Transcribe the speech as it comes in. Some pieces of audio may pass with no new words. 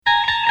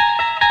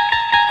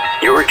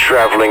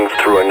traveling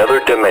through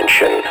another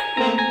dimension.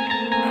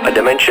 A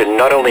dimension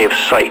not only of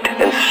sight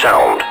and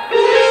sound,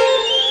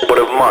 but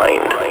of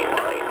mind.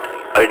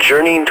 A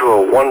journey into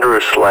a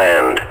wondrous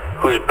land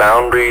whose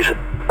boundaries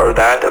are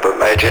that of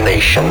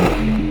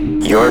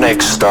imagination. Your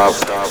next stop,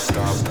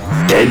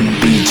 Dead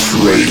Beats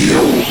Radio.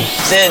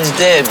 Zed's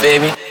dead,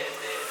 baby.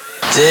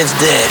 Zed's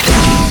dead.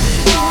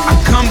 I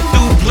come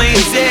through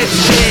playing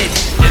Zed's dead.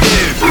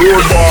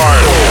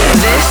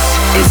 This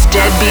is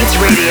Dead Beats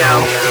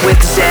Radio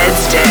with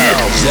Zed's dead.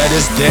 Zed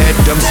is dead,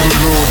 them some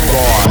rude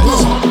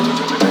boys.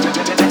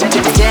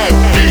 Dead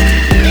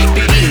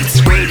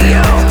Beats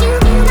Radio.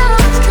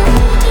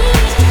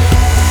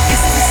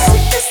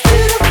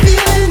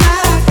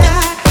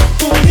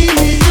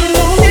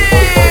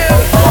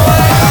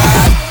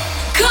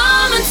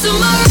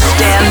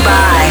 Stand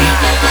by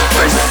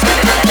for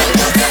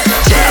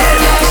Dead.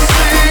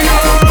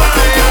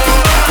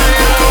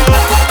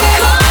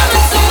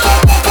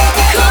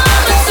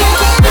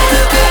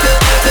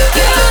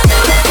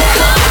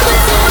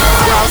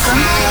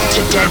 Welcome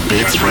to Dead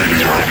Beats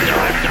Radio.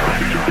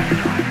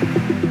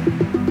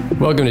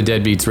 Welcome to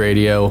Dead Beats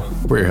Radio.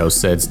 We're your host,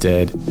 Zed's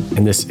Dead,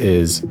 and this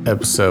is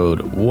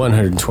episode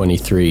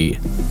 123.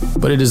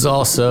 But it is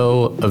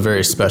also a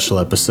very special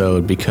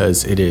episode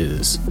because it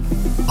is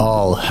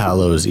All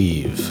Hallows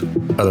Eve,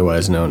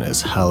 otherwise known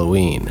as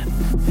Halloween.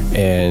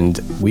 And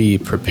we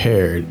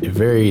prepared a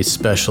very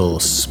special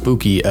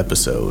spooky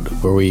episode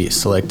where we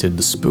selected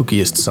the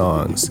spookiest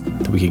songs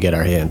that we could get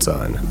our hands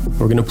on.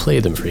 We're going to play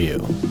them for you,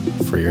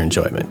 for your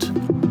enjoyment.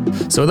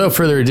 So without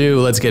further ado,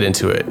 let's get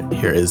into it.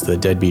 Here is the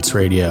Dead Beats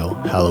Radio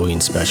Halloween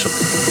special.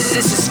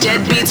 This is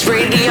Dead Beats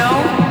Radio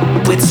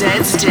with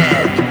Zed's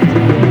Dead.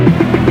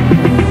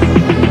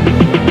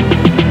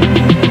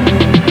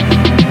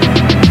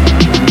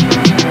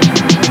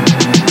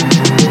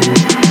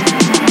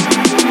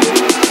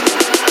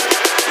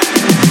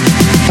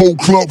 Whole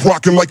club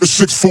rocking like a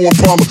 6'4"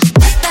 Impala.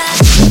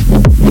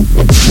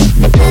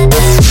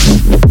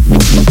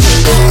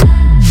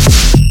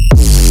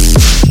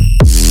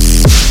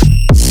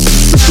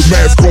 If the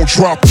mask gon'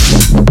 drop,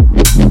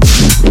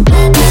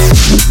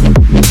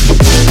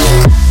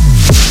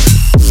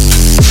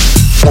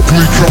 I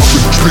bleed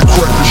confident, spit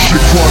crack this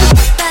shit chronic.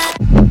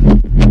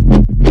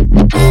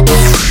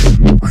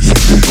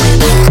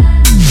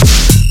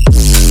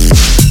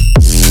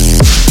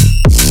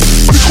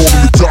 They call me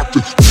the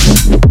doctor.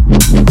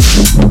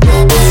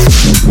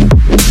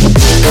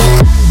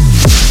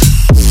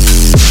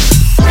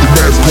 The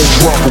mask gon'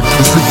 drop him,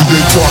 as if he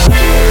ain't talking.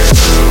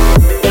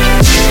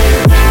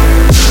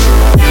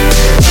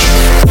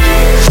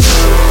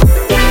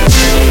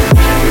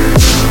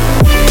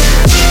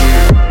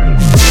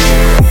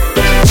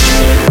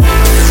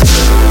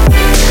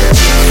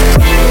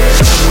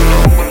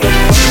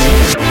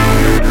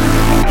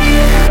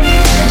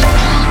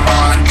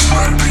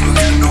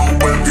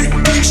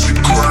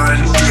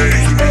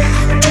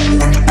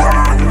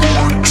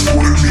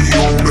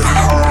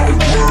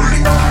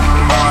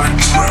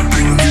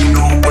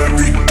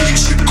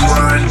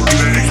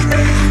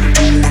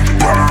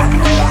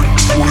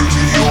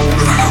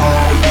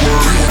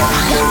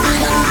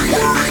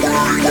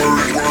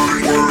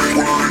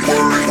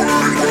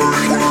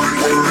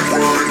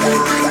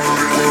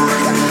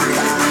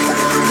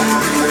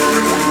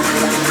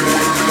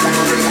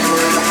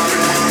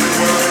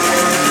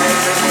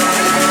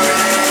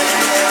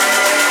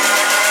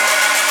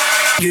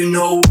 You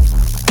know.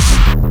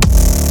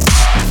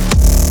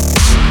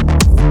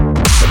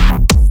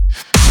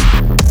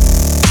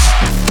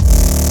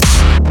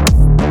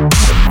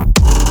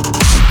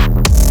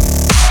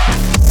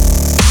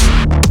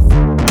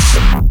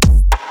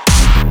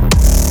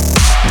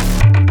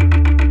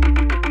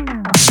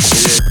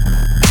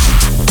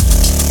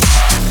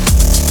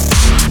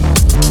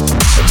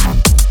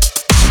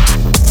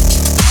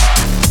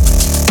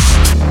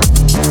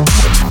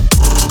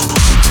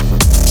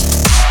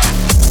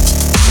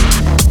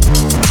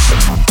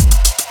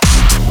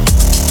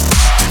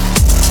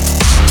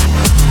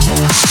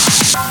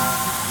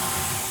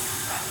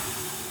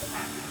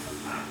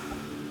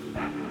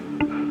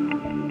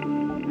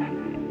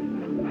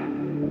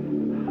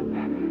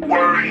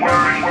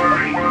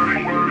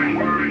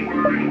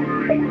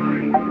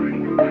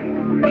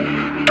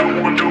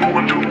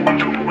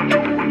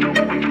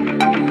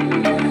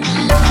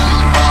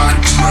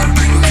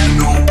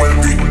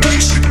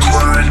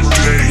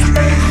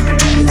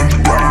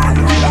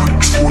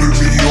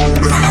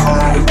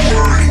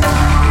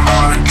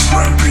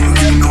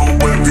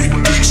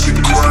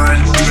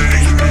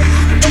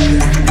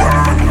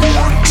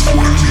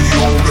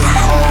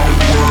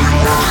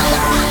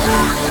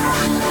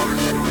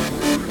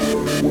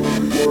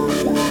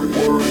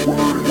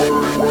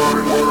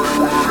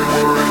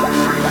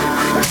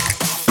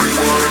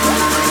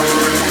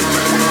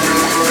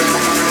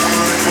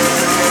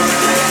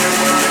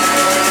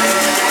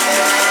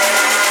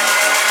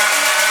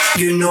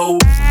 You know.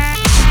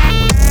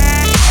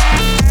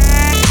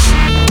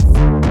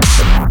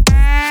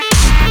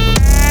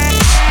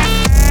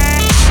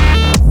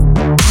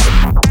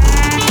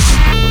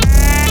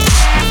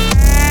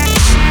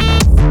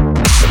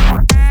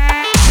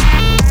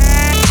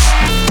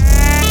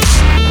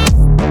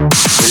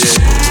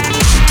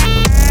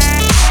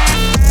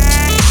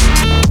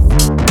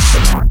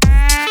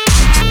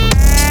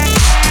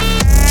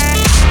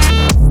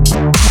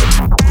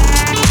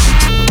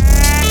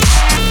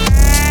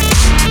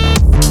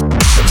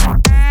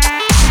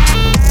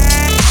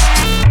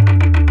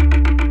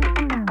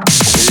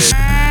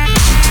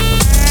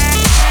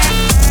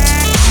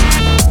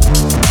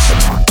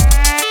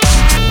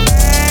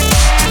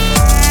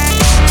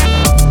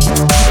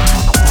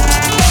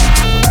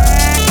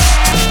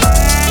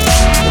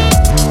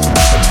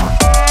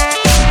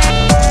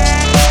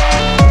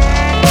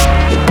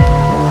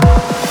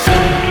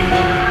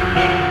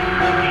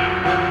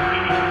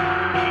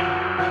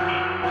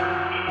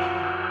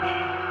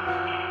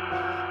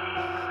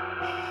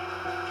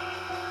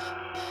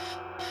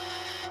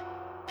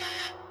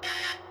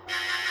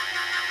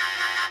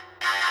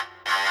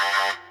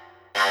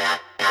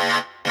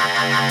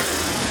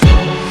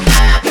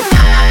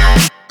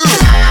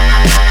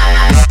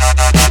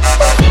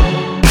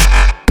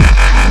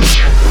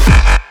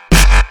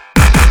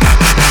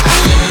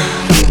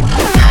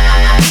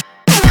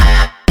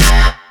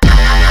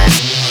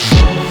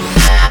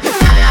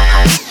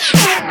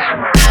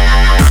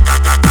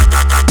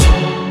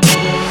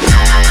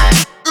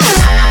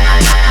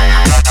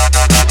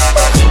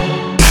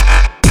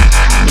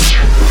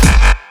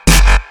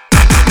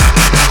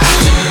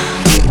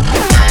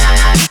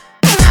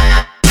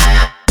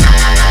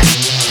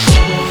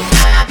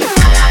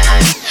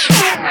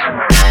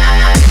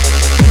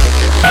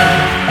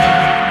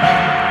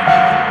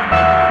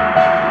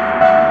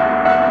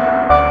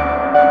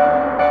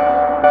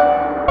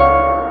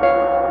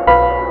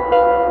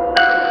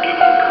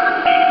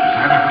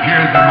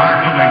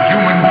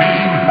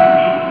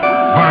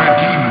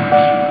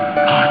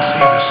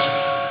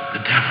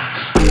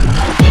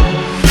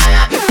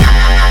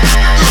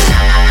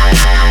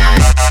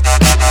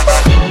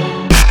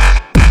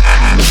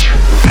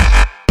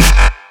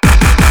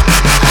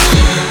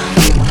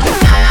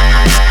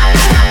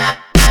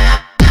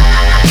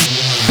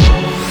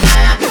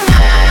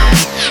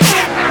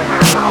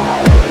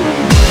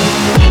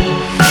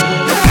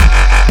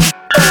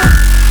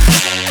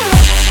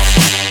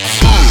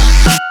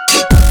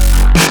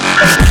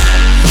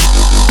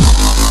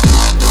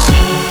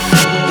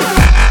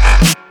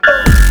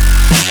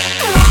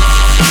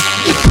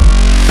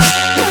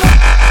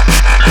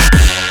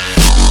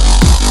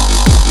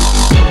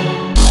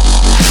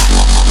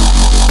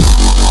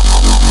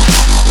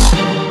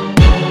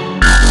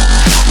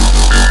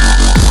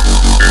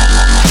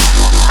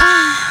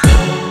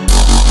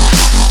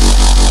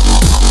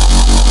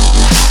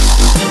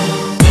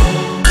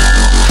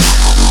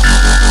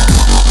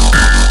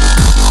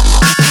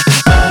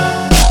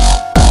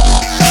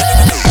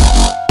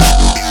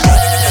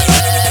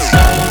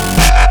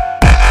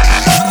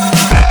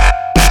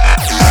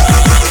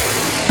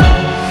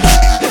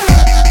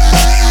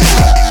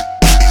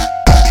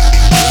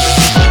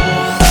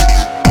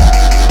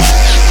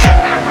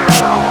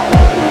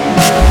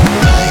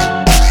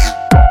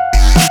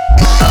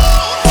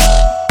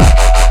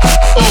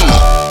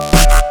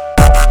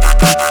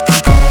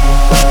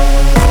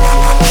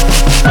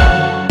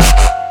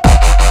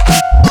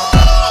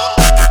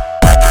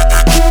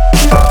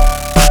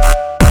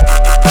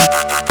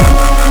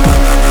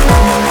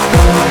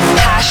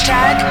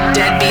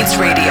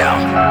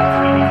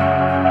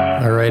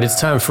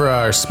 time for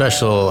our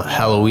special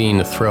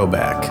Halloween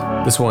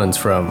throwback. This one's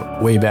from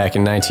way back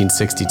in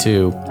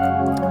 1962,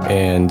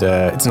 and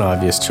it's an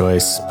obvious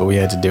choice, but we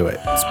had to do it.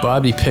 It's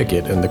Bobby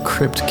Pickett and the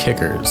Crypt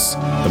Kickers,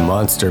 the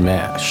Monster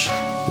Mash.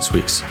 This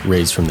week's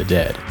Raised from the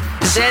Dead.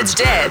 Zed's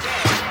Dead,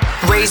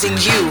 raising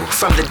you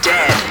from the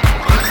dead.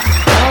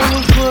 I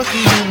was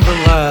working in the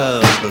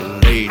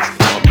lab late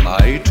one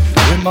night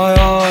when my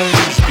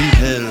eyes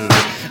beheld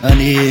an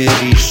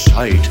eerie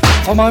sight.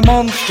 For my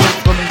monster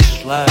from his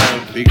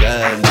slab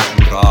began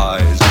to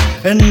rise,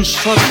 and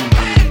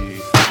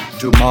suddenly,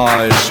 to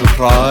my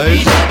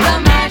surprise,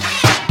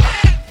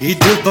 he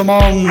did the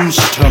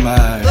monster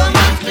mash. The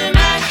monster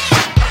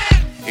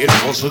mash. It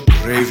was a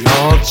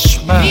graveyard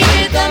smash. He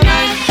did the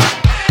mash.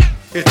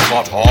 It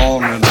caught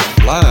on in a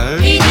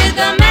flash. He did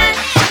the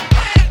mash.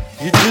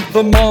 He did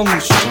the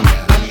monster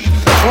mash.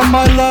 From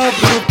my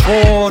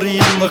laboratory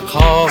in the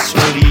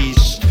castle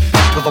east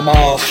to the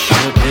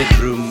master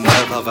bedroom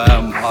where the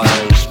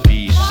vampires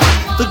feast.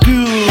 The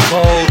ghouls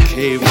all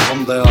came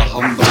from their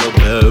humble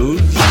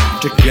abodes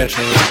to get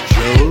a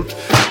jolt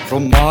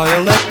from my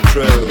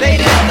electrode. They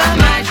did the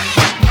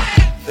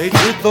mash. They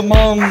did the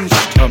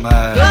monster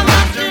mash. The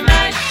monster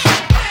mash.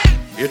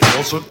 It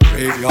was a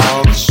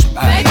graveyard They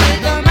smash.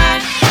 did the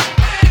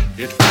mash.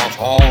 It caught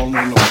on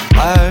in a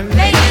flash.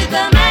 They did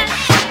the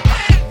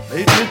mash.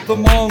 They did the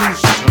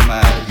monster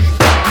mash.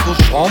 The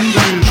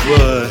zombies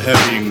were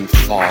having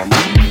fun.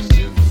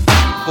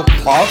 The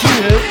party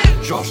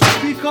had just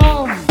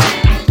begun.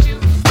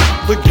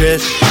 The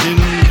guests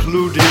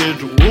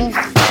included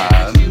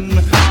Wolfman,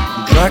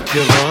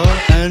 Dracula,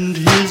 and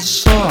his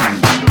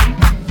son.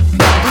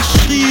 The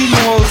scene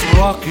was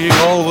rocking,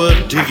 all were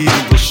digging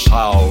the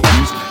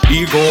sounds.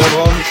 Igor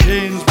on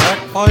chains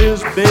backed by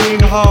his baying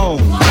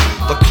hound.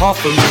 The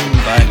coffin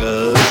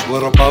bangers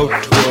were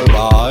about to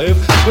arrive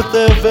with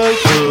their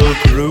vocal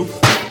group,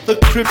 the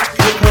Crypt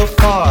Kicker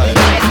Five.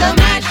 They did the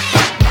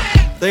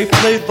mash. They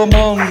played the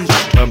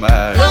monster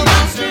mash. The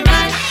monster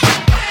mash.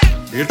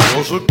 It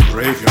was a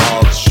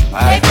graveyard They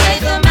smash.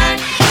 played the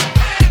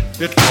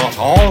mash. It caught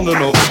on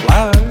in a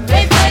flash.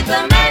 They played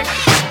the mash.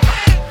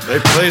 They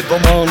played the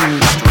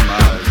monster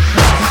mash.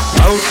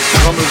 Out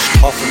from his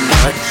coffin,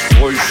 Jack's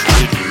voice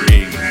did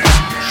ring.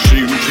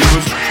 Seemed he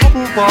was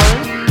troubled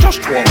by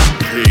just one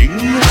thing.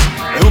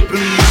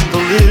 Opened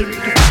the lid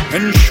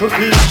and shook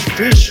his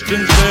fist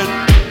and said,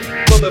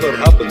 "Whatever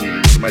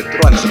happened to my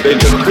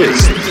Transylvanian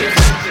twist?"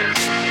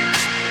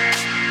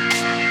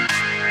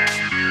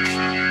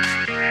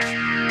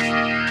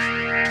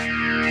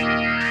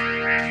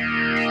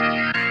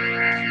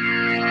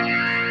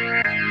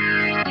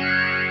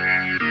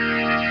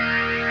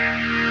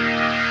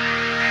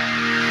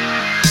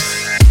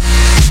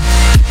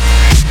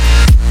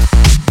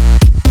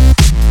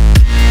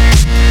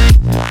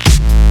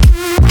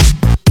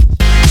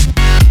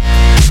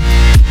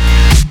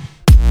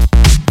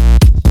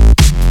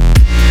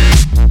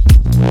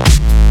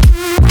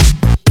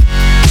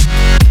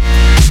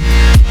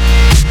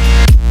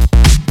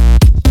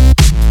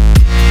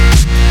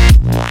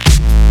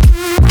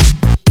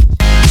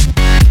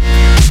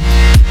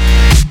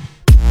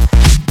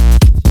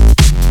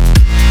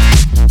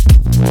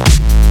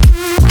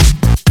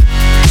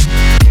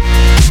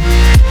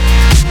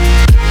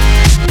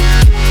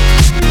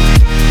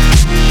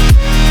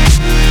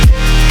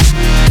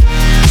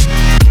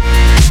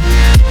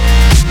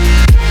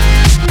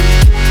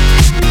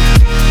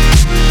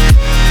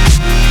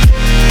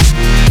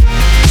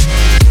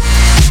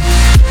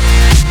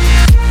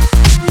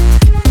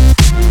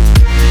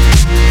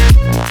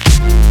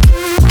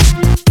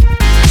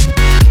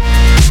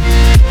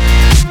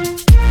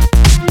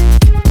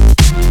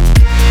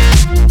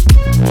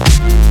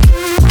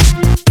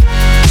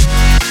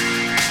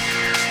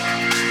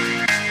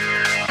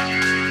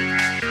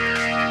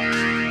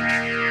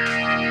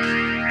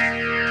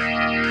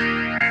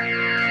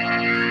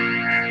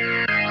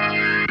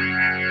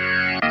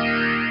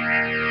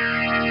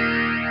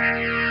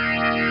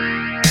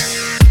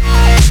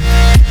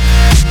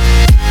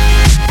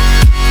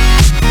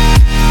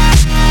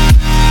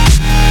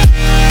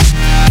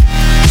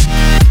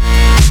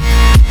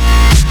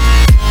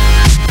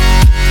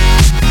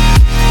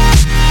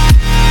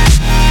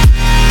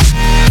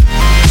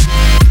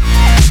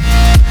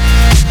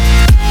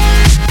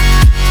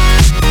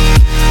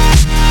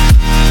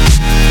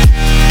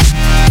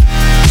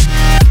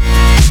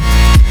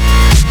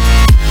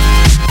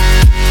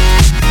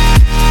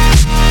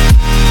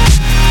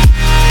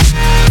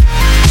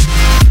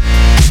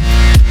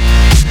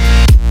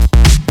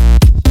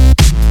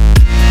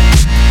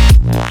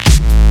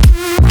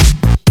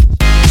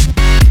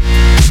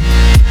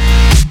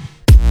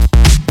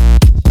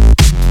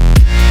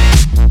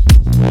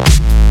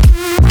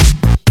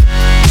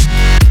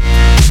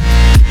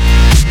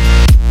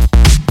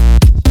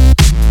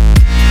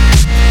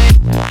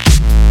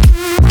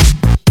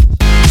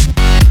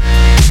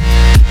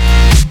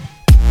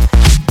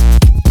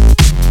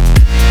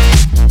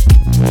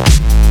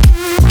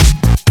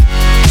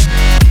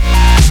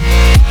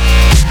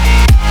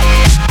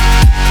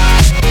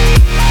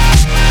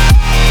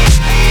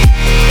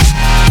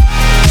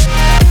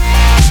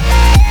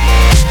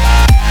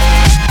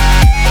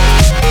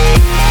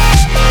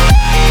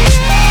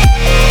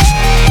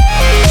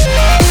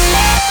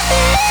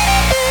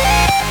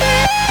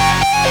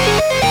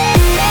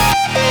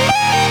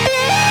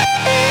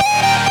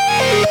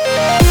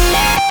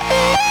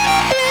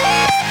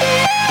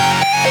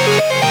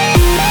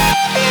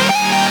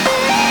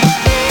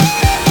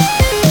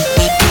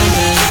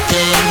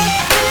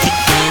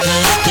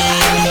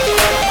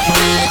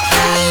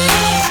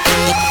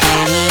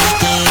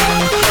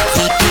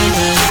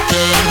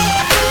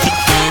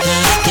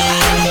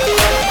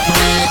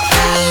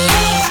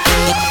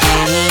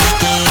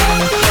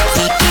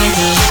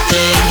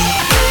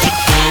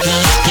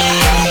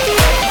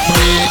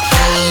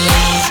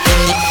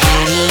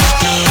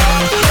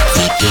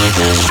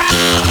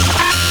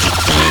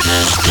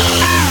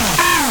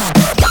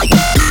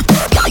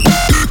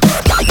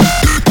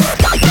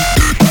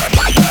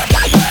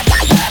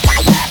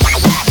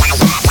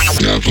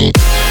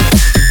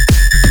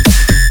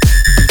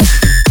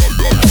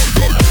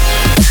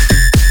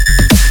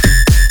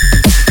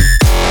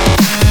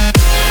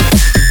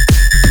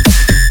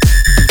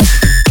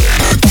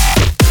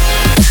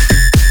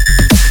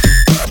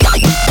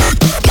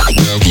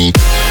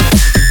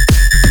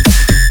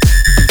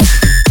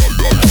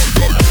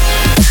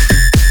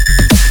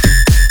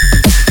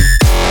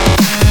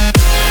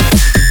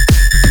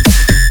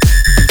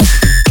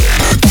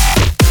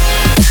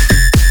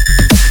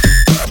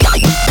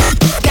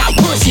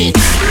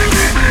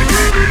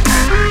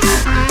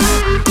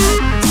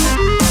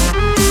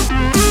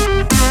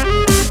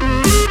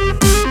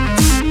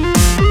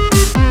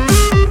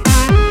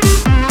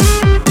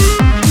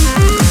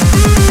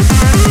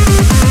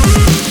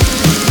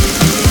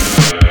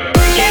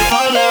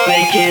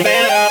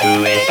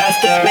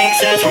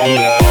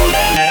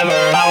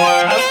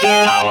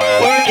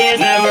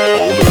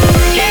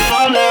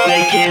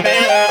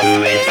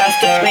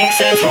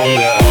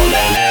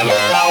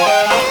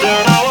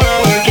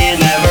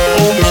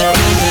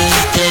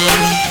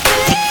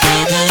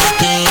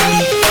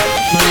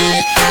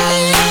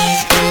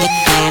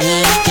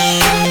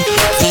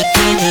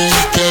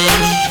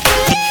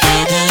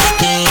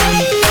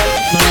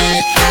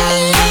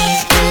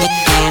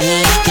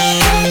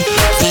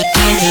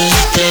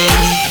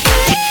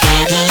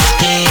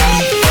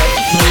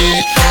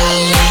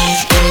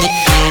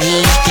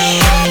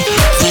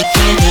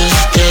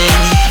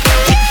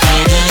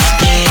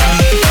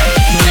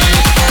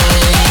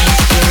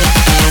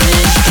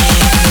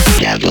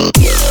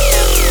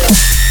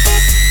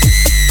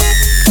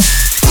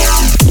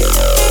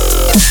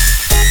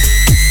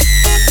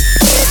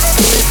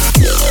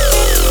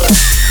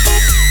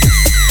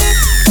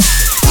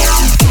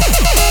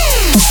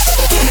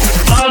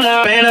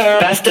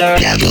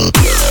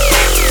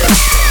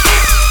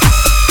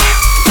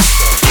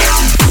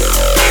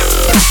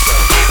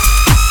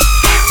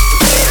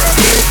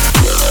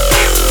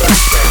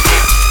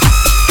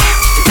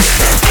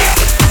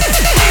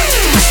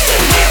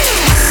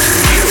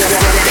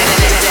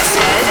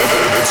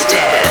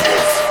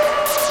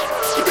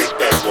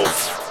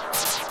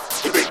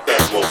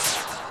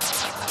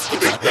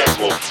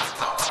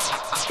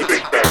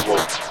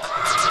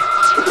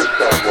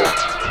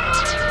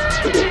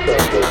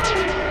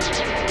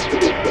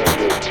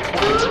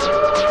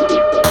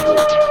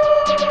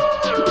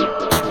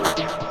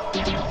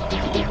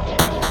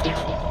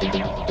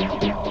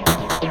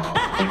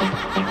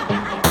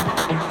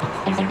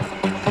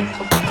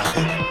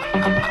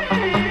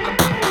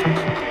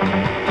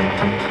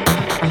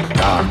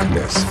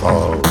 Darkness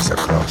falls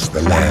across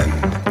the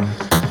land.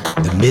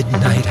 The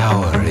midnight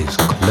hour is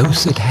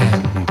close at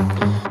hand.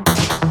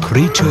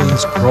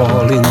 Creatures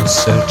crawl in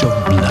search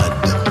of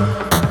blood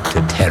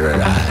to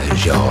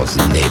terrorize your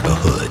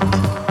neighborhood.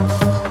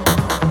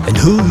 And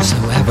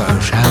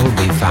whosoever shall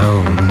be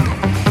found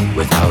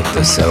without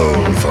the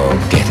soul for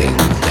getting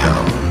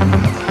down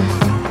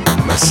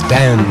must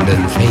stand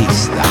and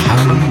face the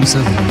hounds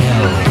of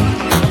hell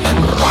and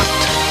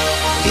rot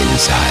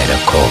inside a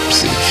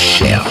corpse's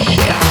shell.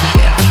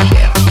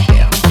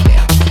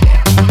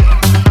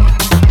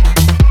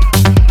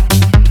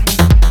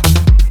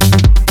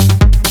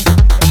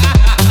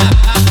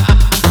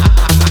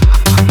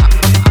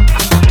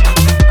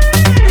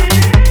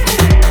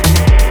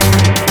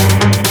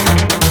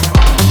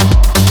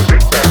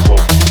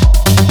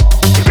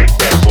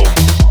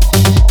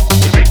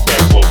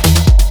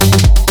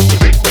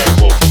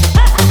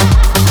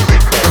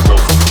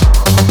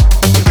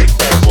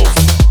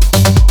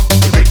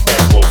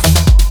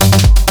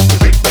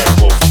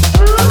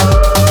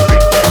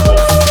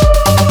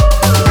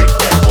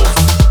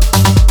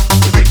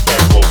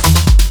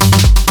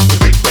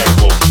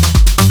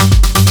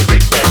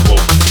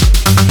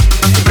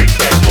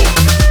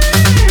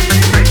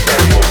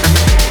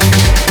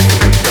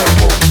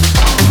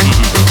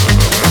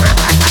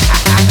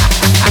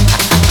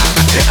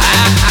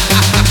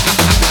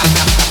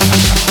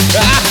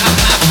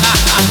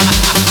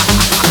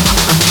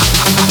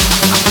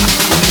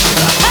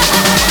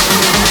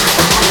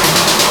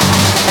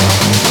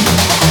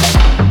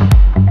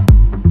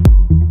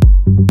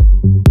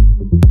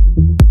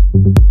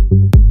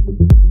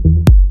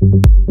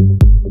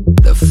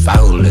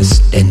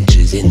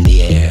 Stenches in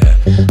the air,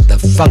 the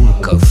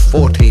funk of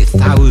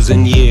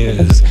 40,000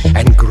 years,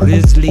 and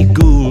grisly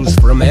ghouls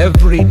from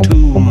every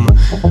tomb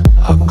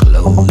are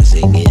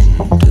closing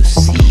in to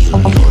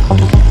seal your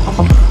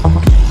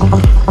doom.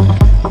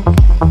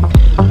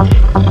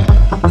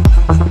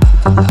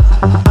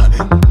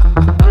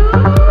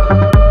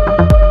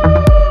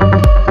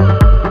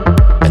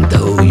 And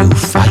though you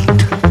fight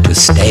to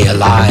stay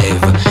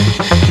alive,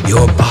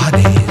 your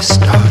body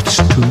starts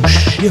to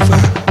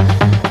shiver.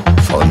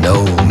 For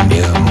no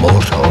mere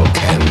mortal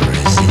can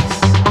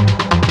resist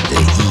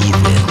the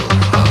evil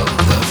of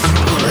the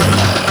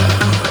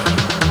thriller.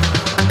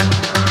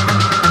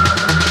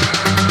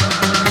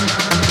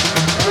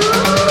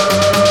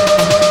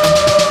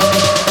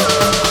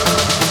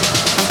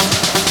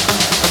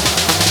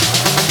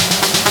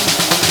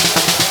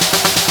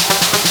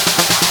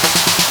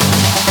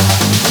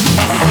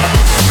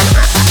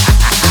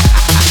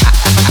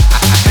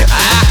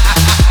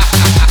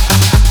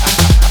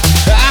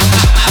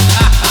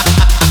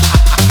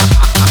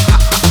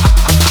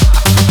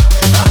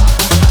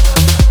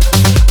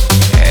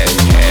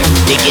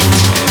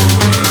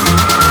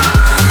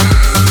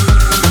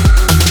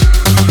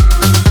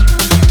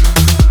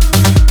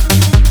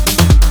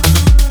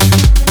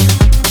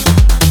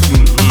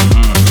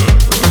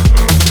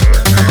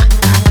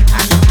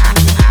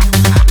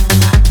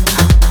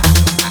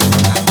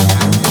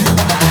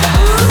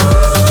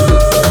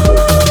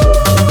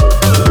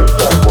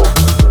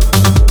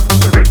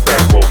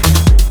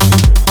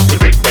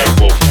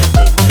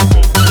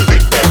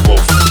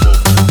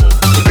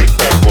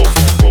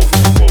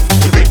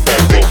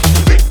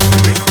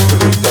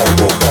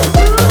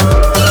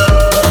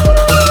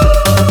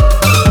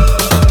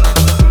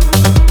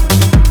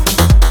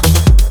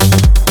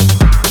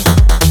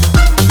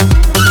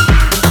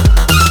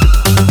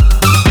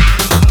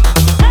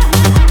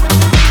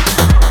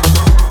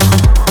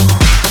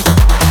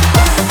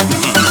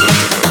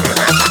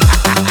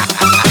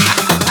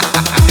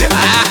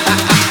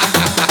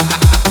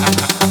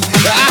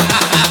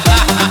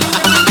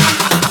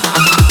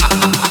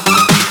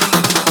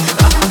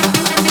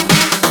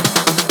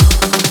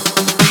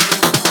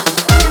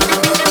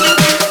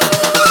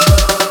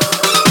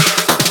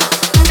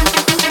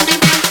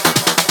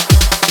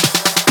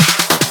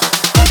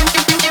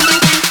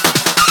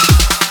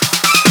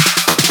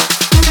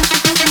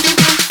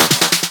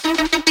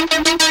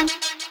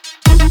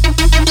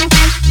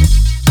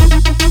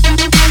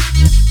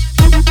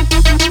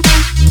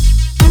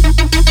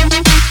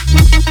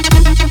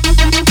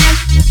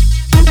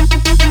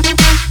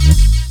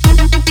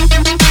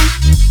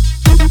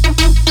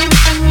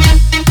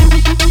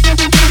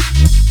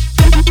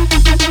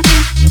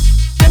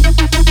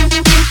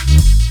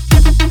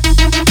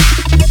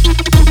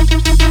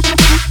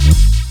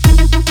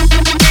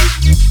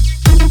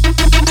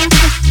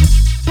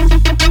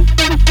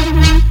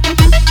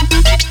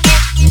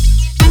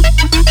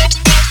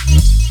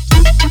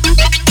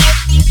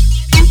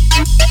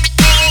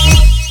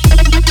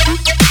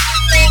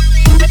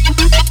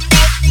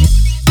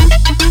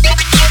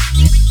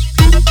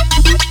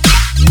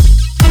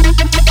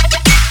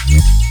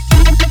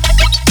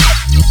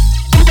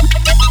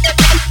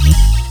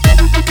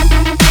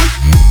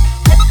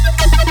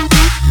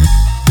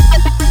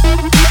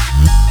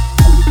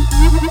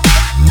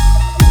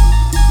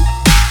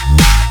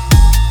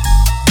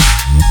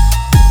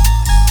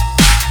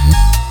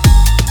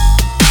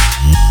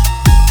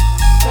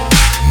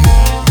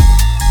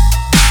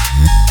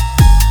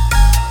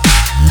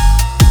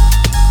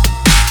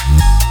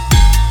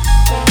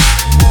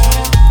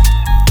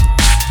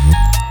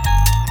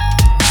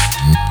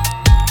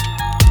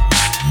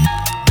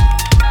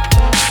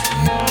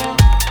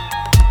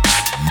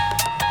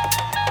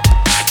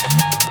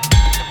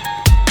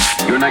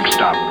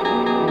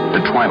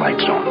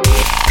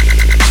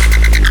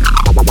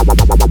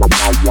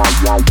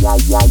 A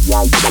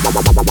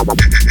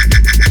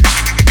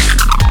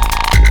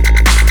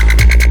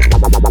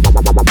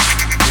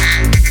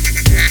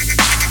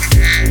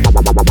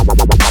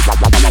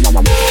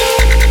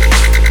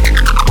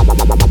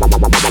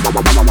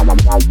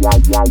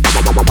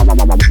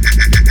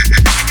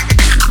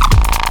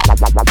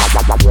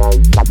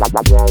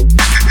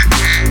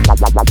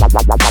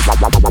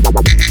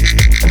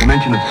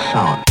dimension of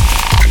sound.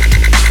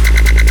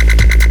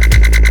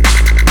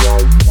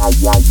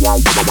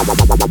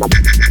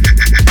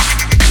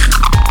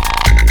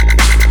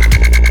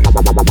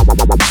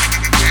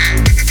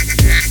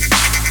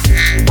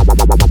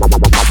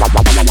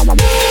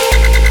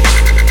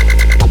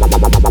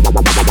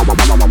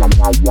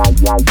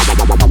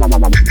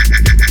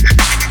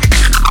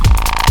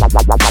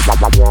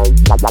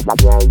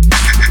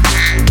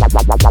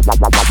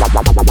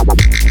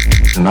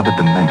 Another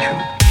dimension.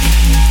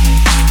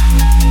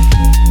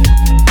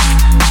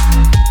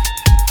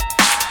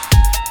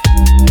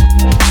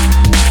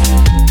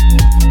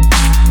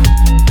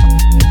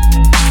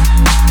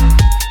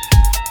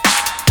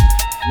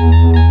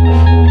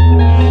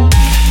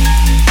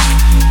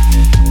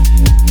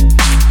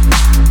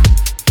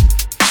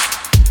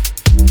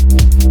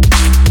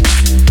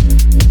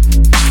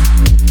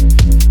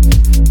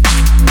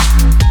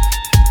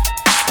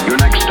 Your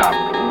next stop,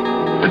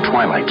 the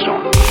Twilight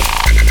Zone.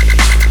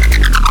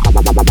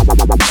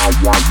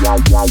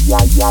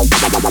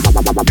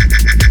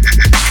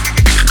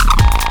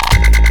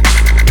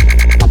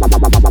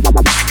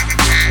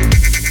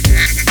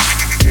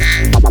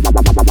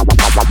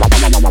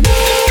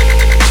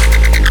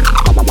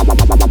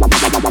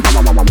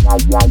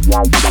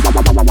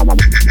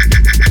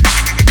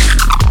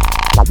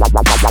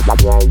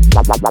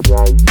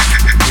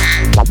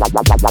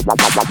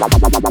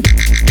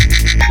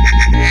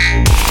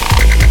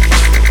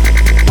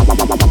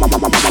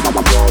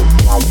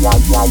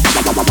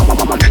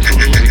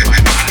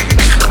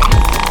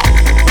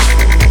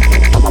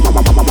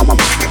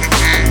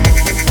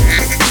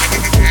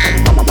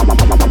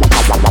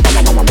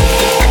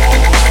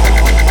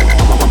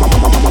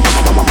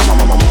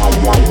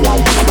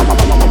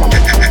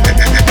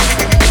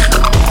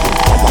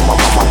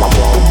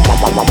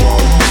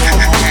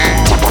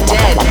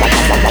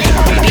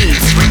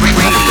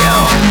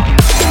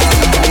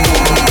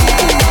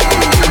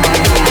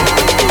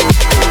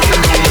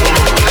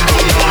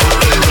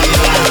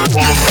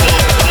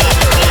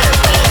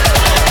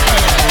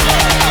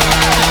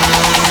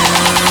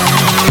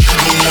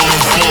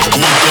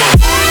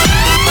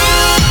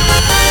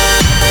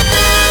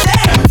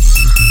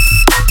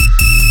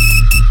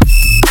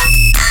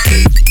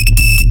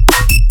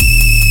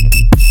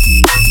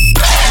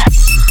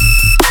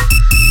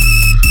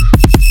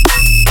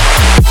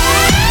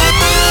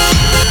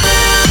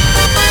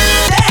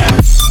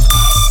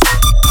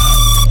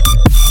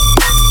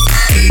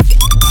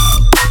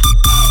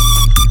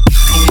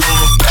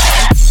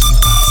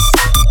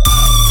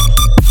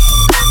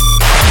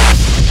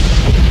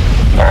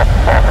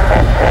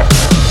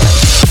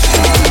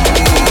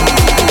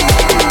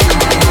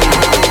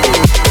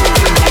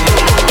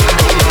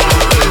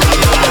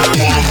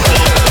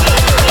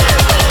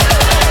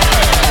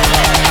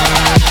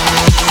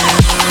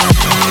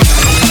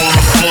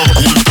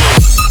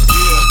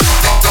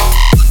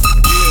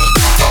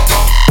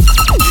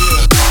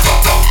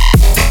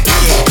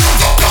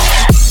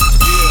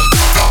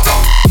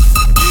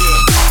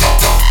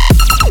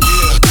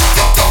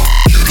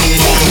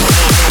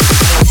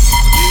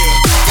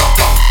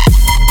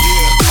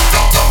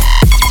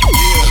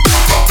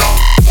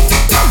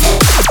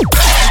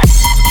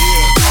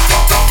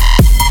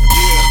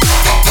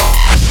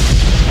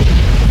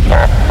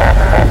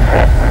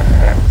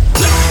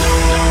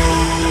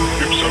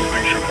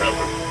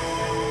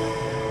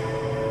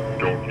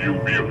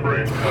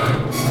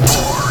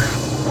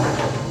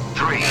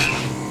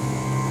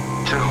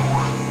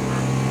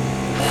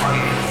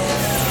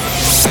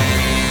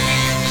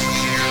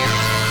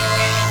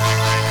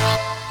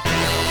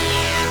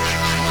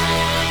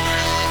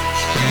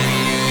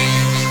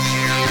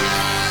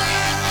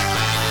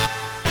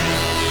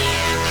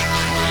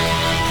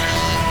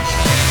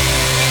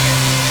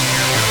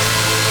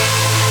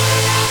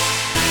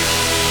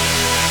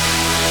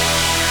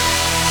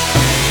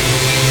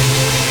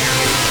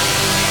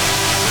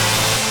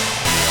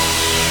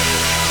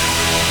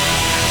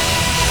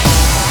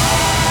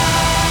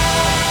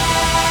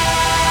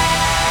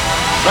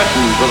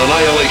 Threatened with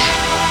annihilation,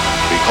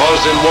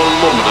 because in one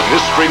moment of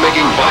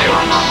history-making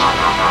violence,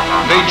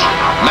 nature,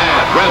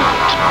 mad,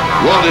 rampant,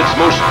 wrought its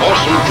most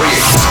awesome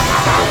creation.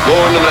 For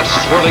born in that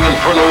swirling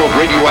inferno of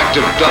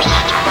radioactive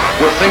dust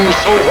were things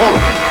so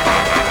horrible,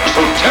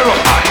 so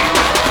terrifying,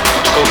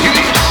 so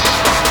hideous.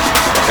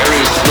 There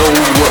is no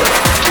word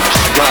to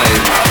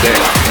describe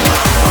them.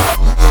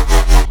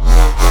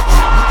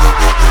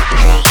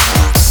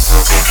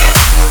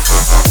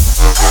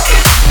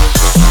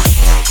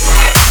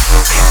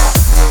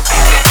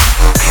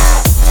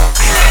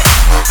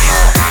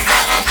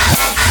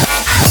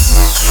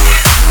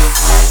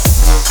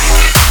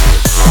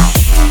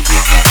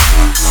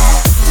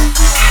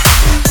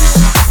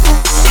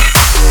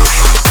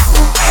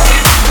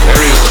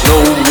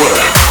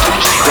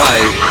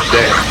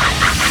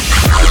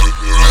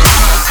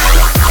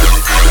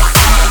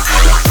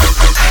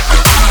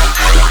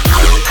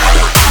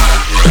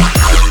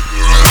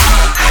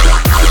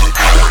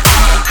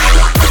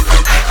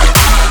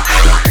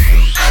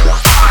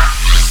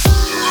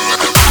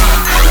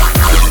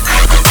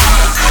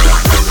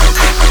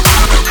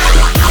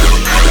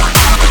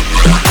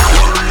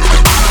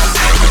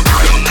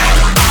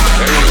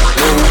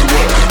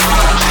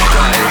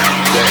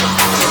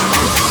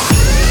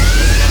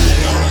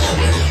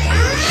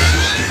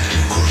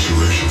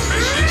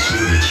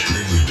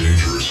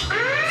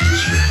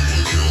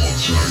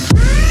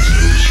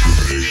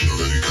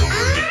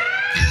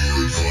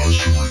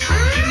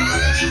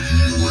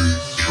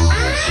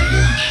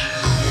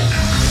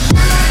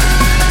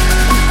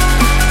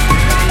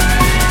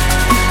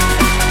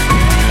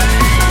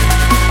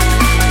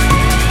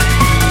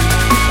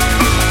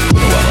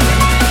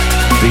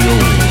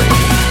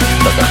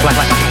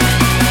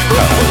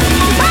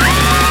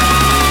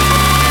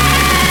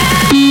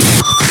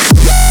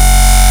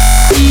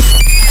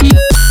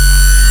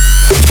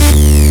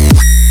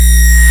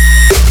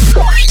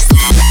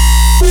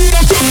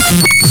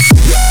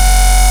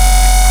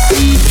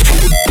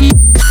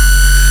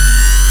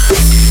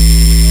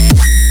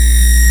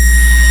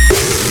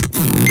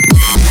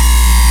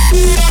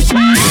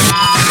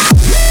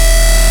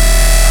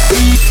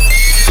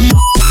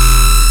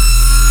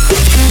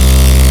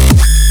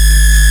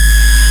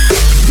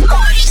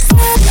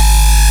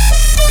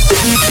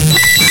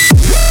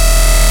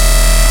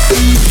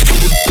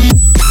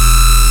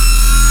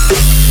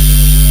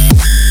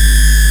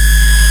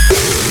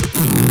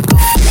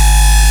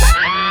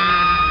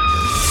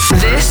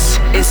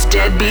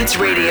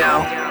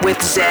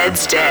 with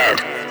Zed's Dead.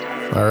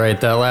 All right,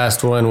 that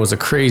last one was a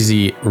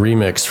crazy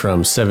remix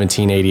from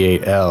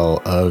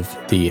 1788L of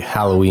the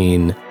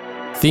Halloween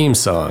theme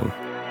song.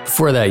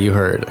 Before that, you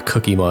heard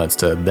Cookie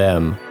Monster,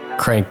 Them,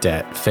 Crank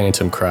Dat,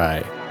 Phantom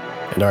Cry,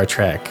 and our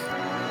track,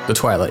 The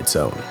Twilight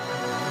Zone.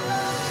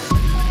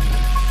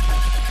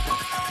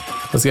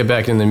 Let's get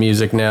back into the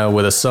music now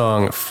with a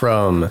song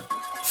from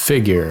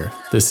Figure.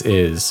 This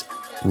is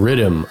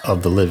Rhythm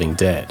of the Living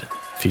Dead,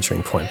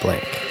 featuring Point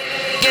Blank.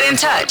 Get in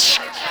touch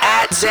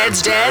at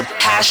Zed's Dead,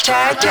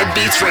 hashtag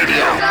Deadbeats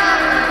Radio.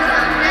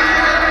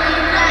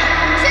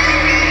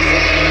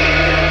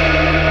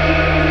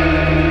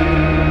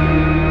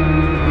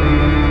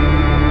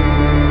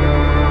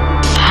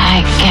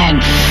 I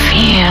can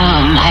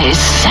feel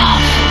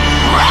myself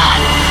rot.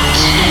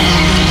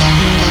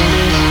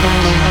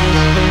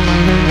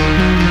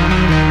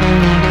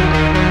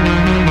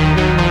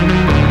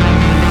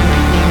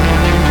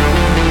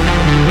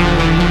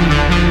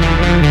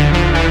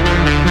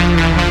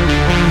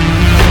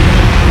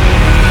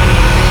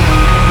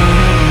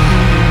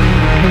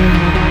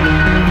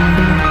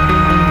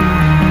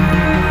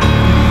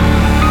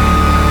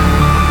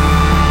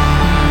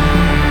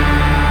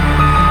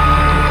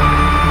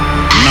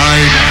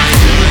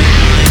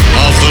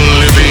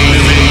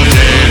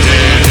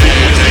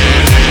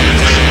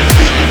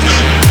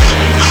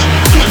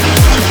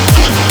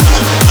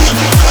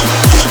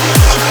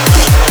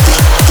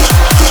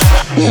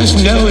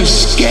 There's no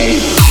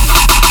escape.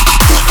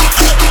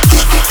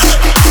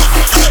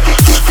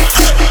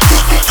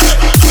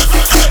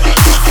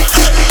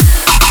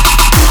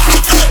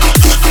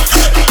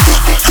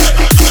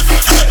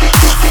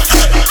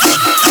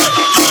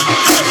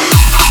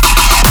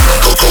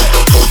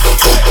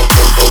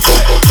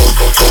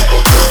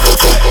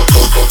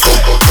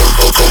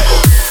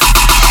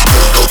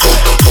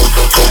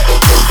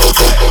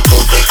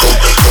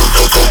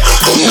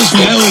 There's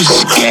no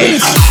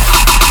escape.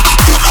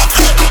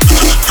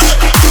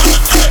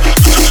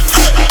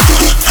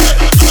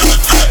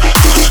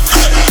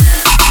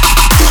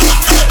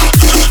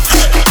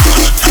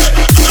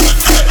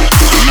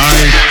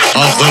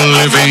 Of the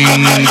living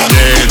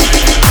dead.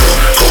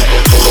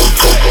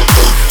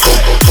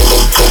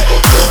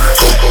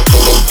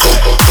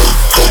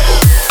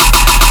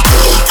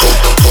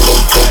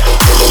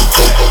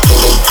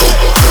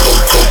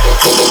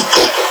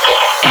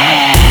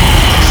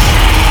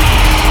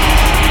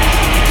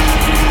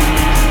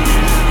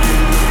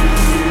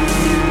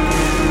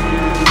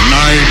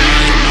 Night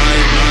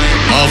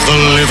of the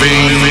living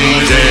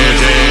dead.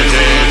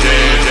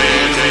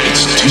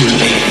 It's too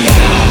late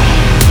now.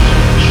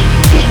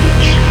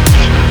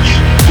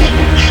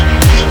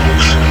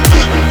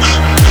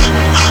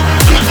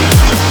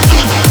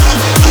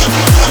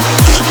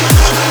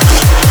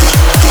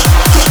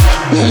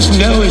 There's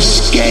no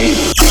escape.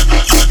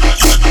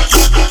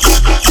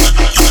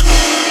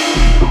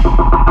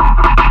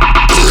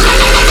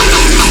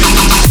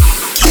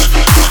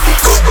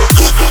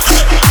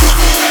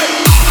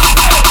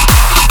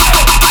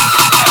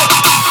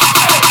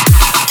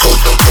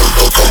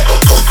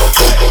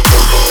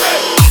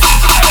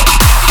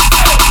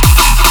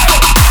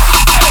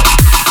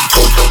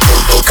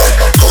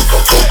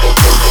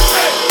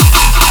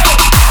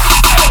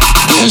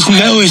 There's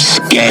no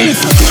escape.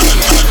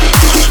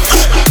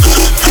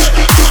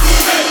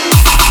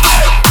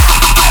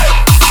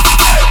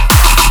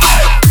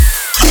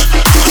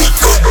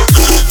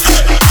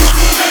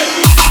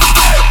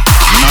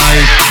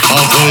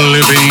 Of the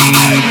living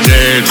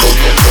dead.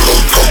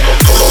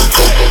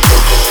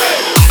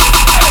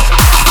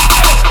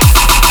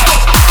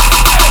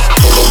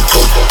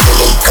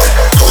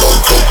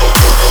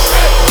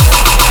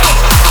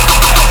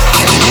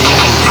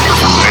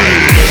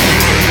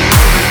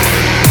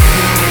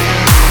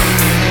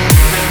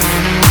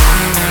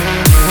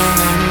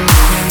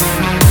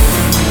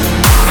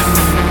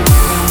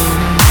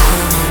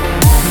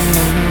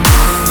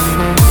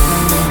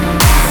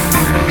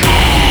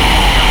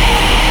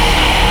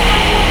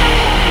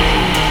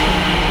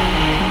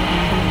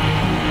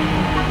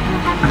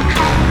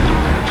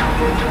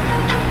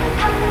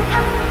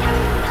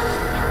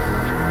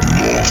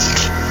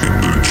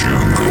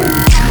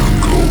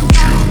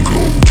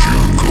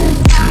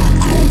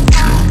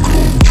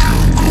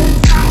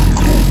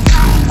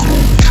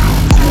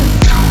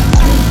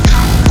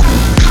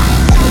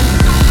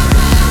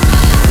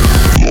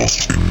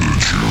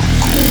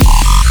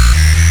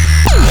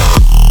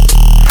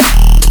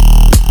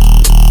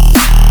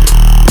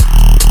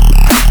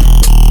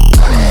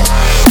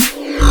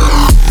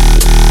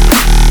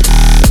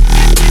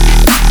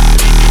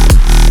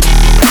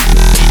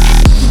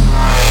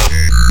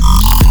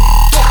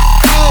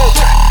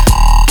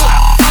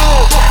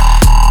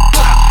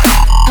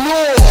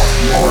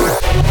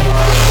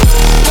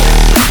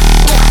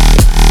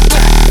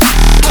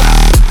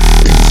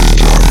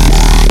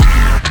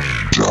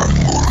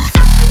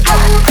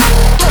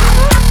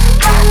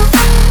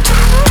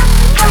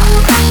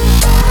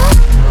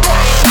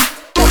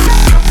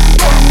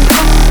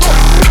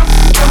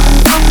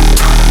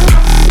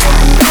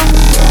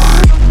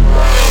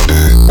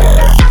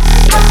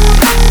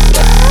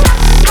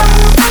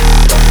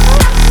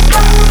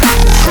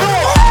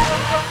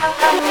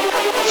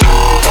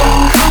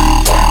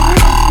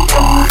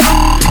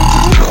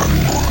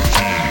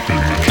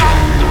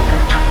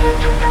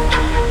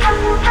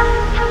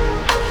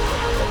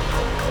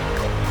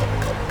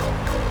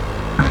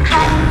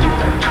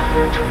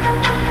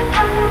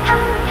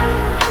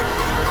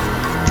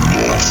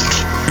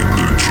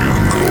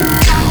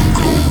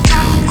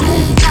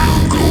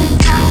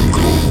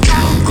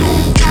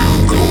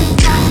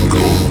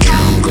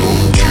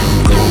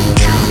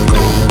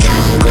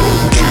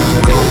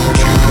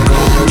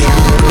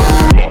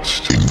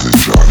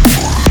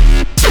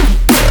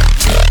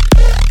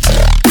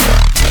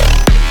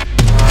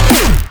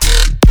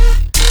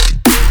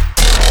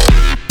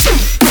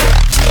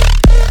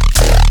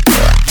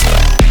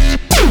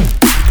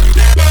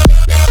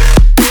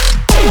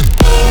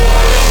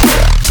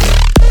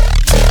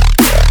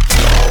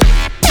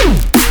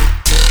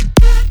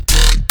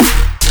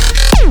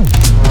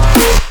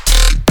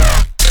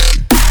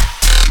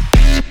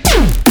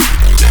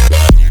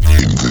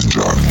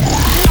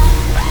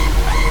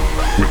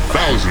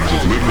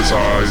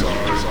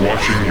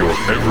 watching your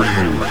every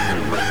move.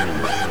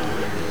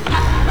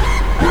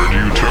 Where do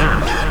you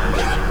turn?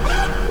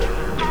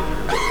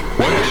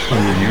 What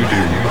will you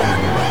do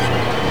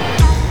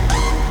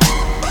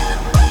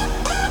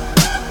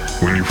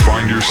when you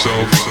find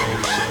yourself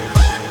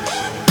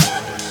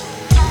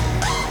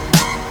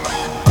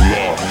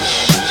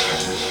lost?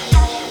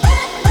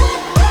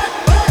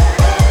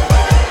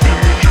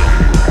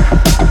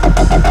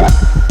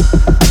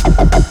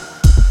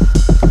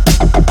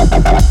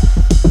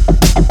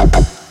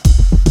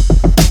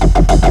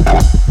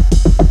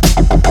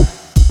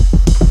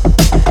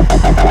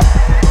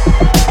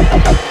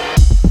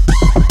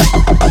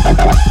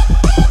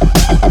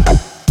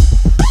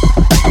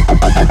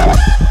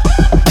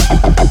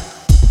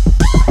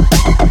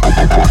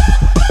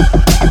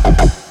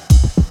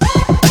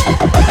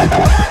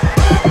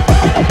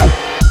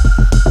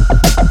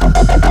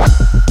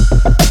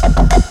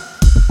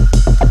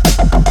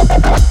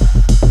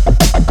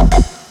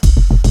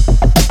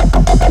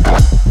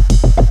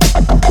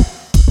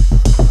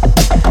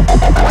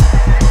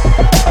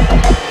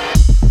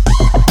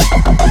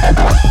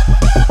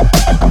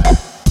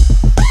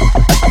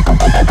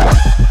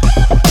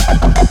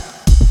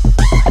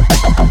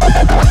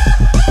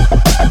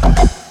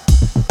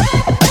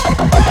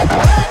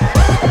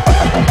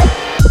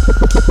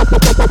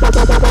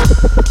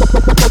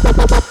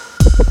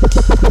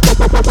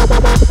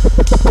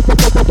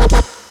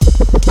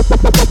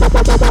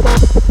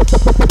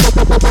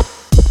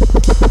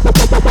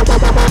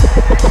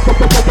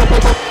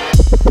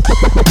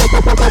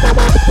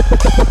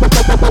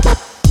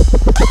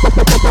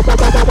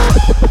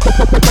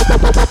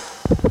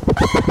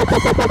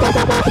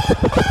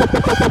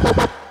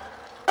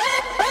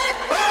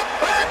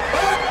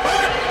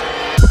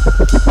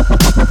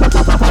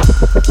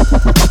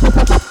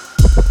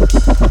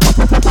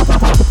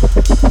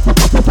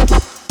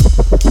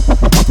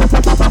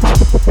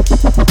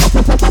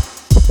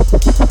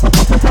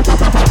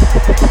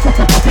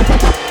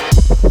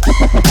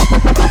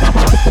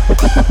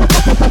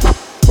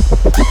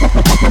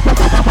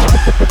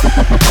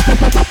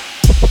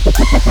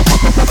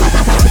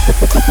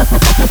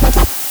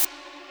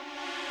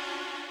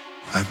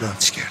 I'm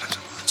not scared of the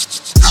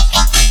monsters.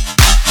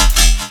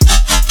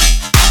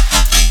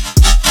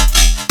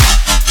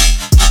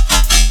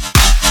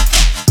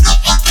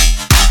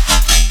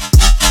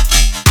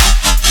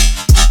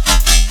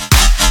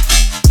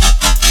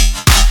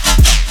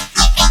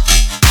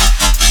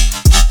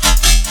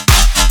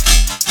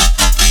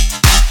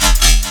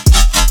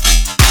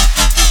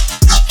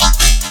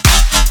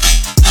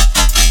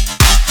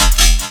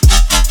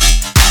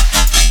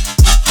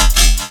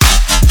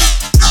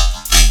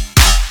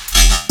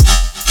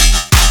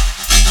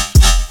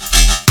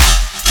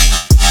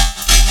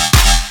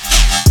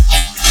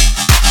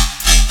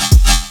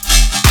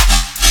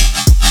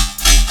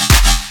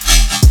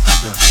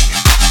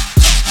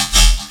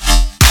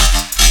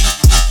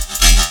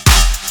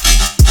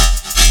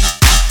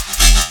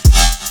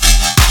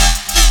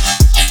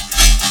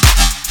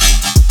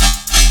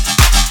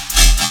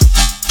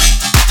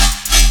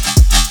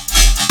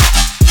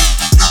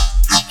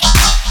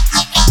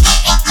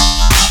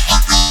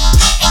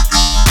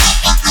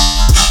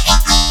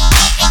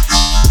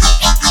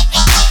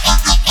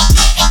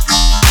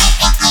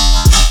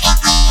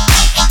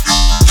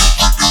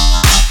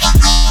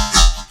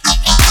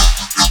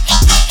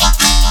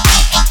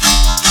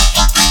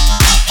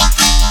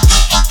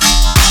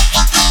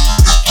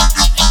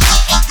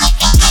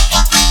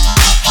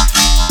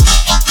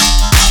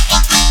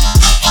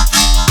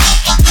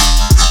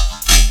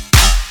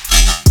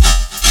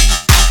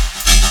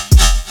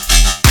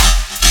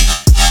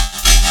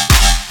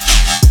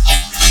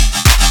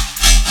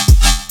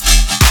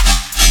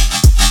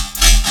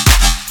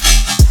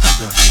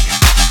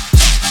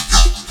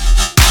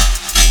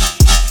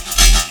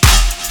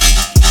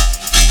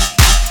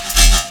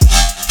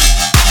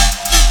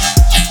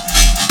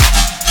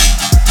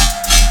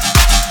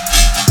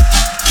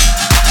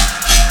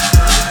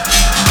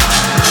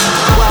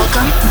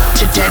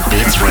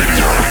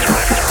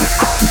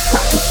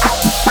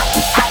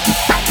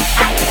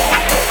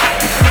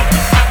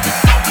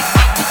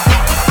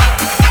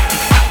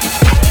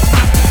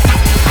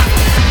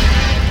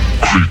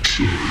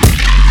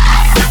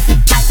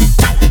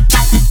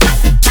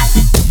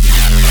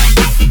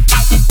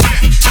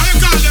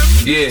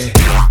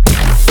 Yeah.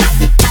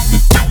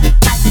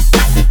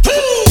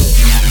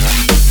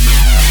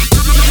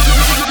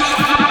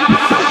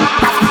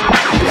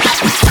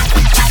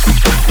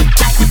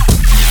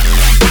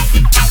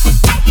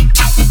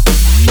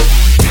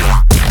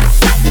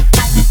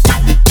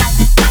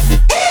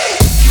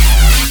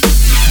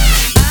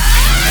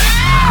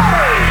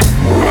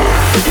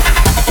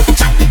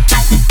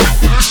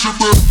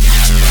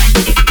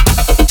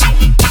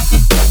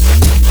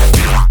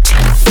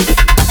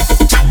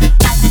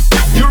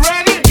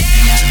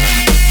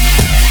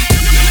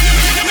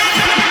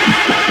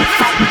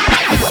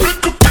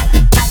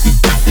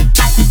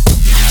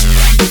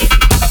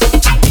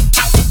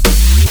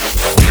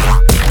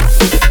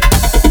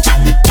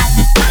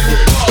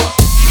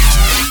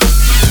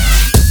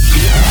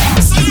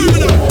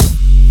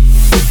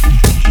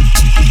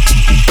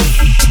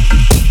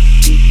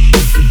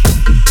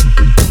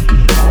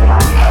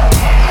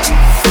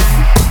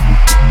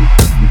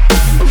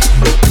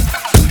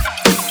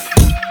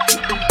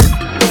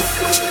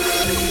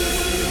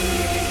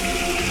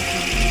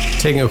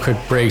 taking a quick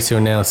break to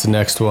announce the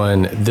next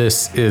one.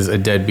 This is a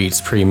Deadbeats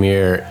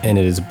premiere, and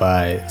it is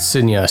by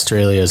Sydney,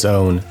 Australia's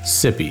own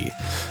Sippy.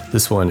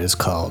 This one is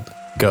called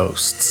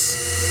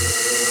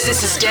Ghosts.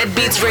 This is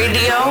Deadbeats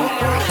Radio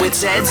with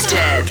Zed's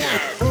Dead.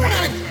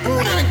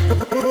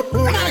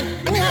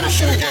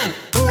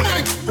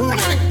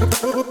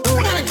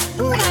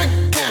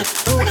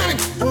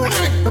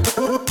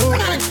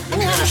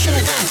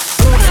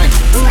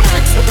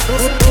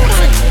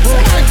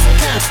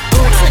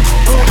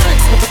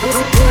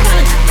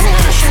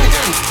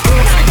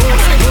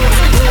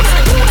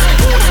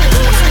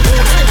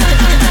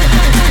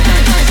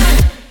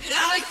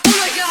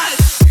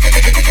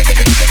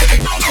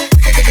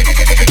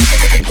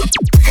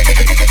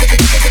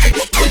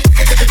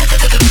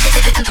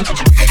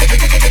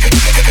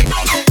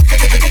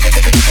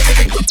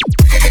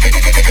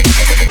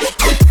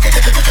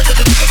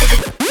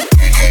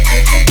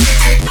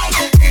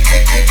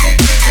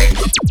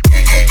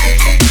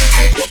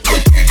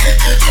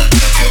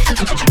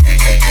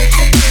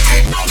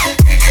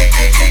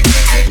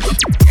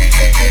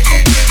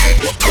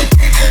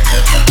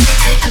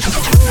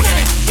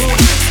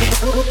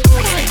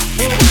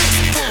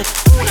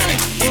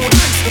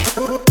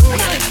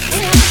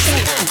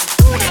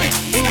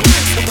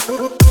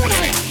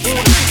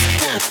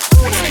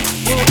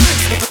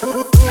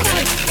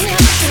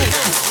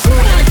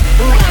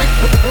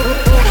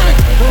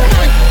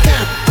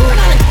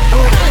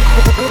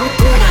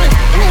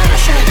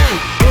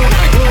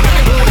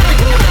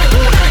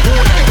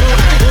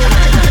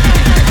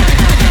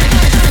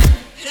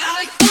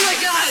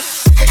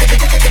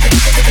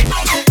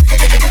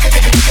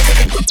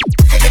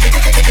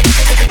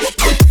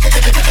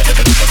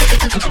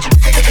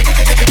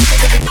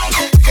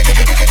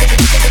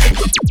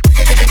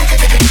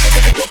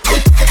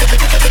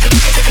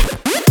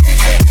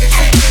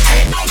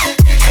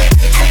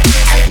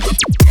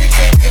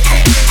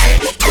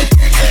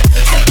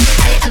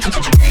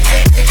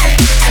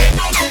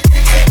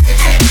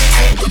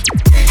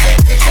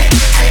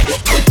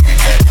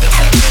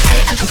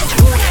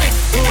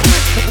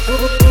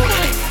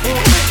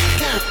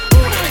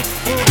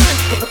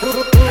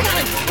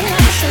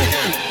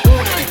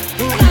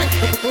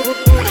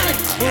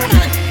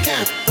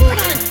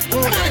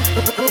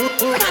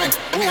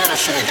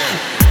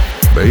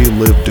 They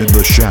lived in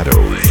the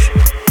shadows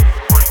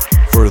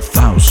for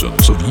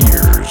thousands of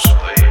years.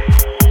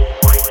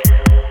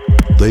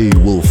 They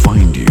will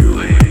find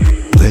you.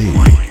 They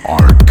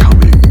are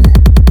coming.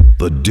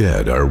 The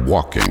dead are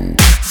walking.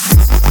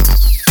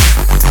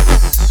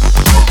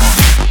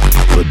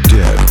 The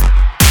dead.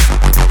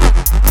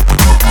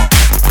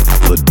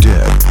 The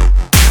dead.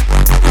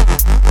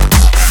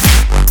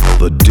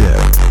 The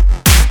dead.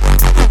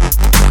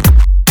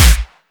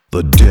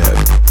 The dead.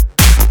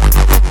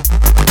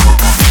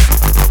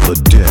 The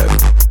dead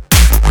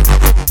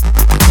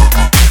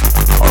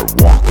are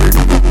walking,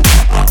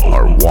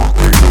 are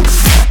walking,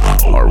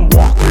 are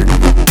walking,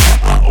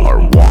 are walking,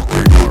 are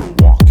walking, are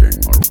walking.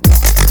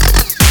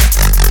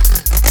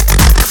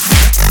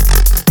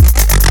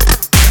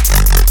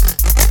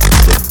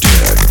 The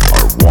dead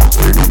are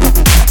walking,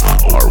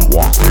 are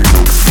walking,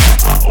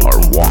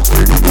 are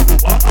walking,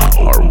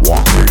 are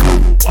walking.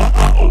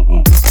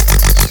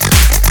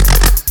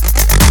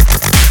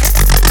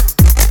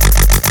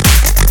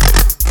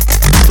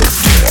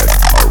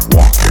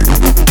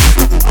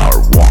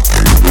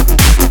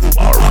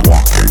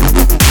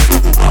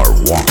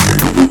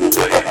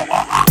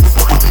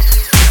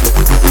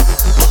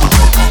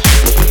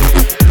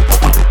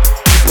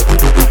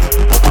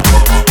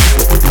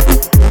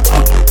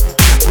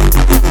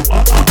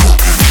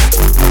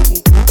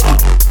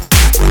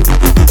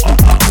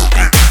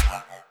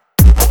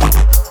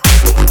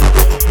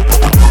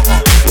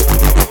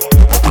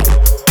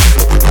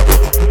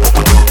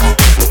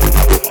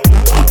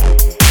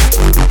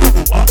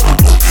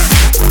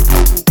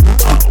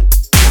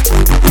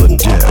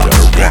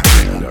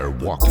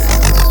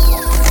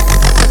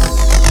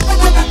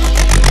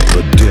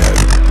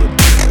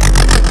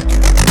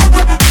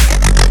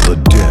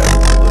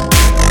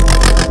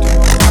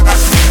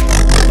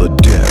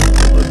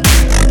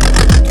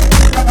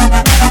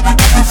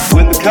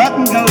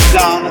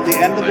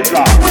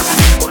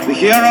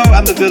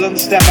 The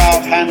villains step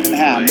out hand in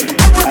hand, and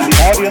the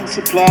audience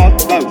applaud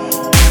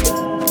both,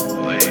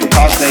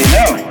 because they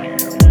know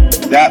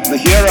that the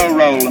hero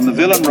role and the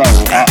villain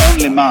role are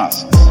only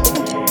masks.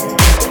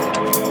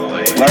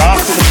 Where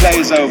after the play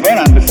is over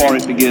and before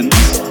it begins,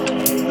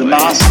 the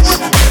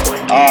masks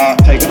are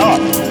taken off.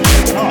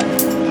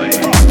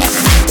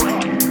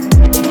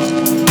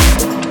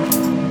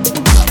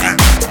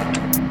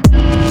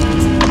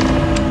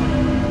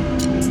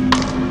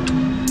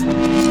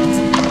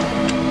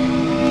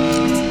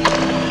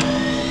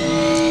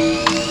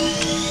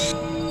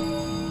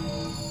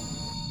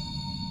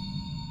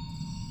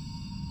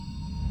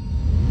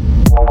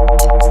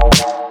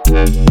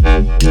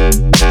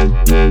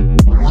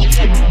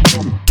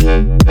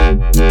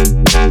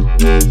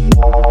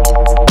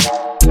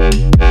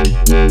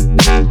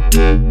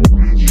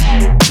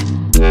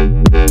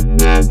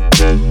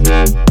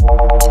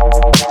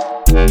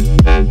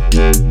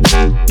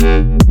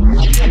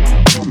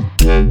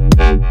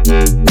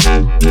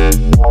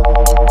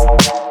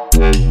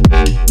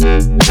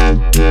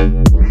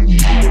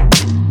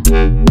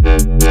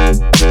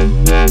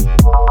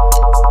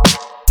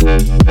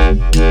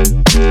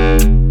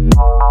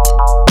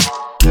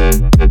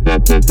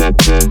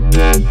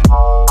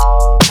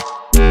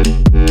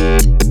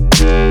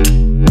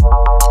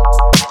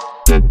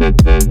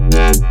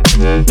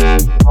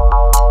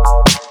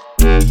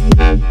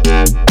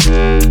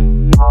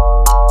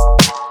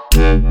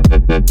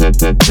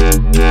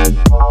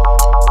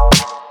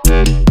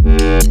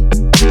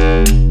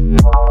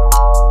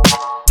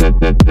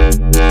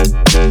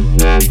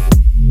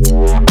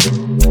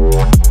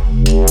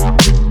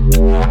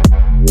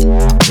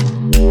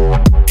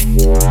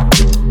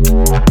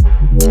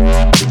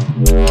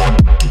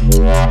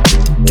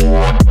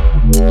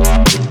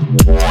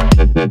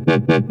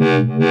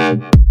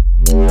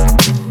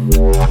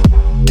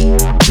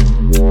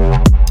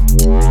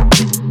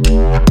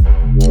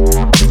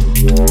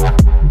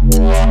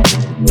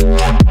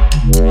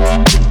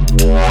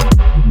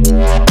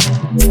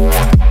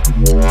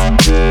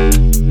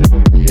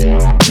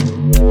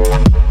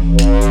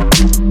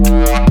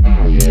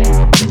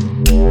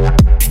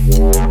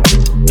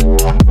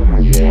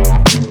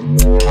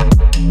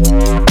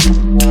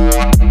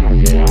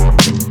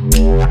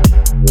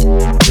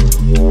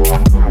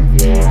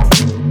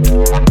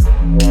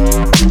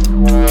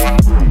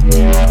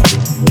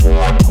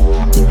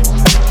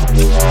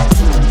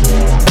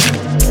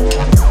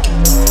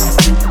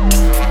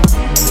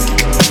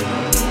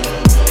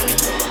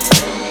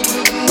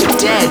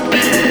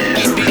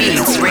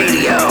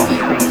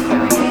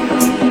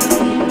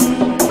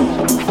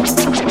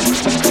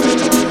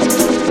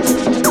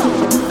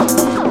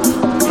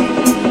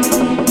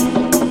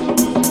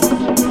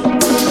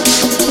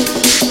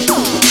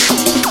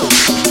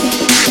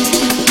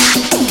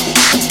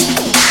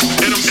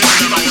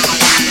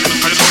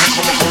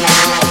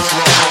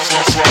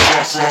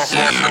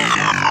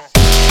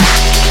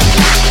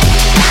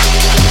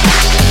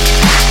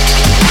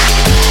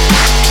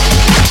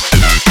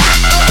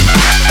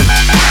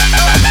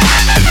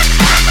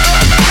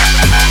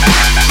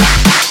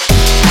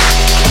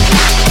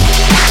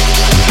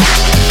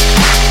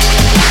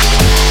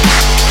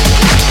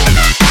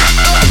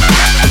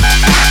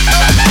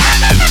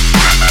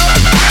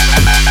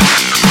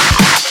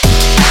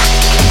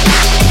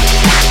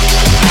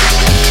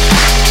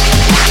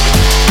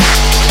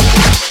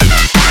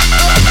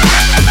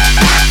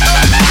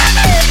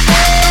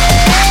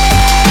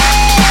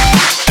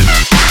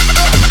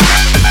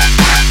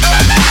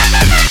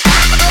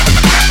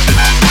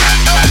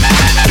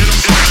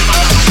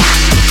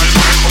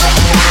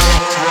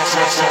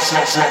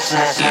 Machete.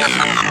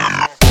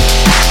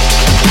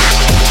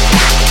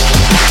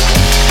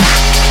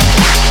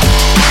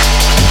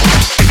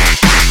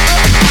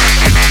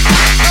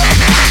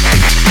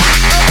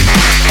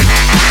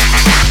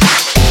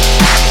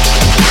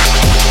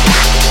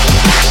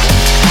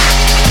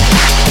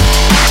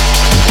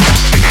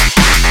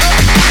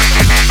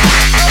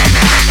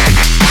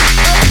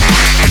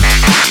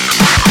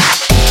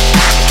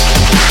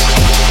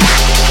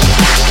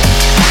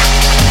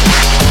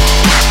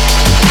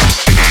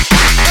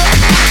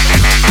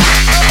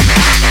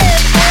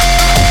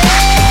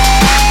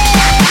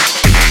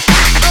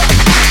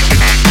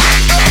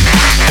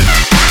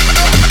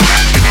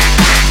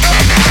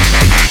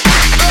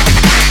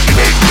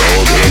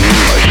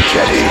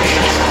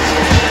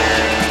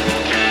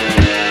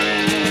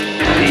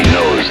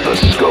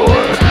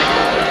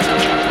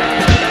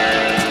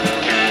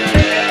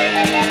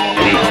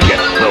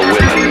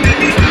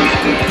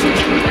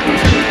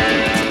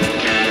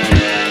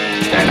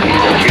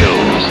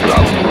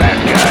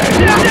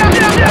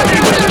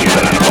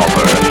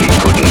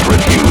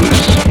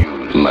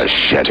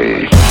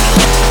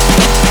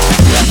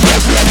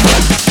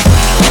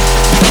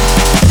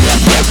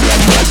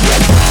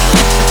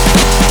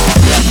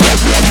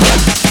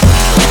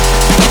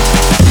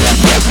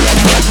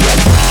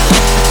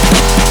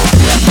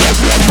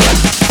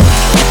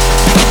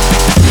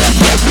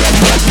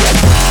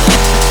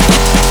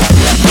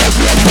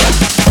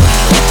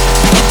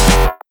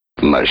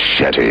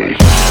 Machete.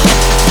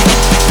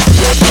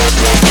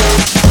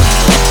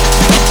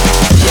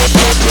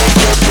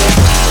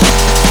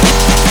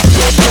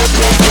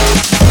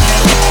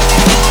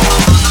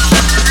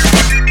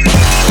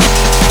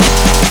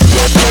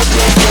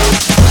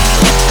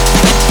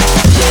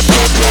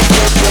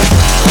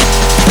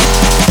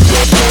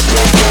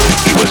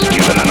 He was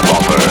given an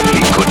offer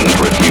he couldn't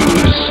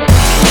refuse.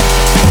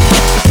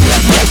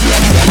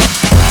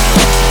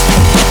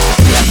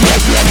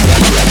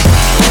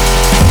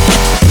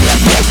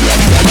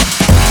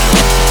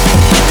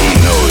 He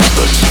knows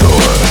the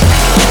score.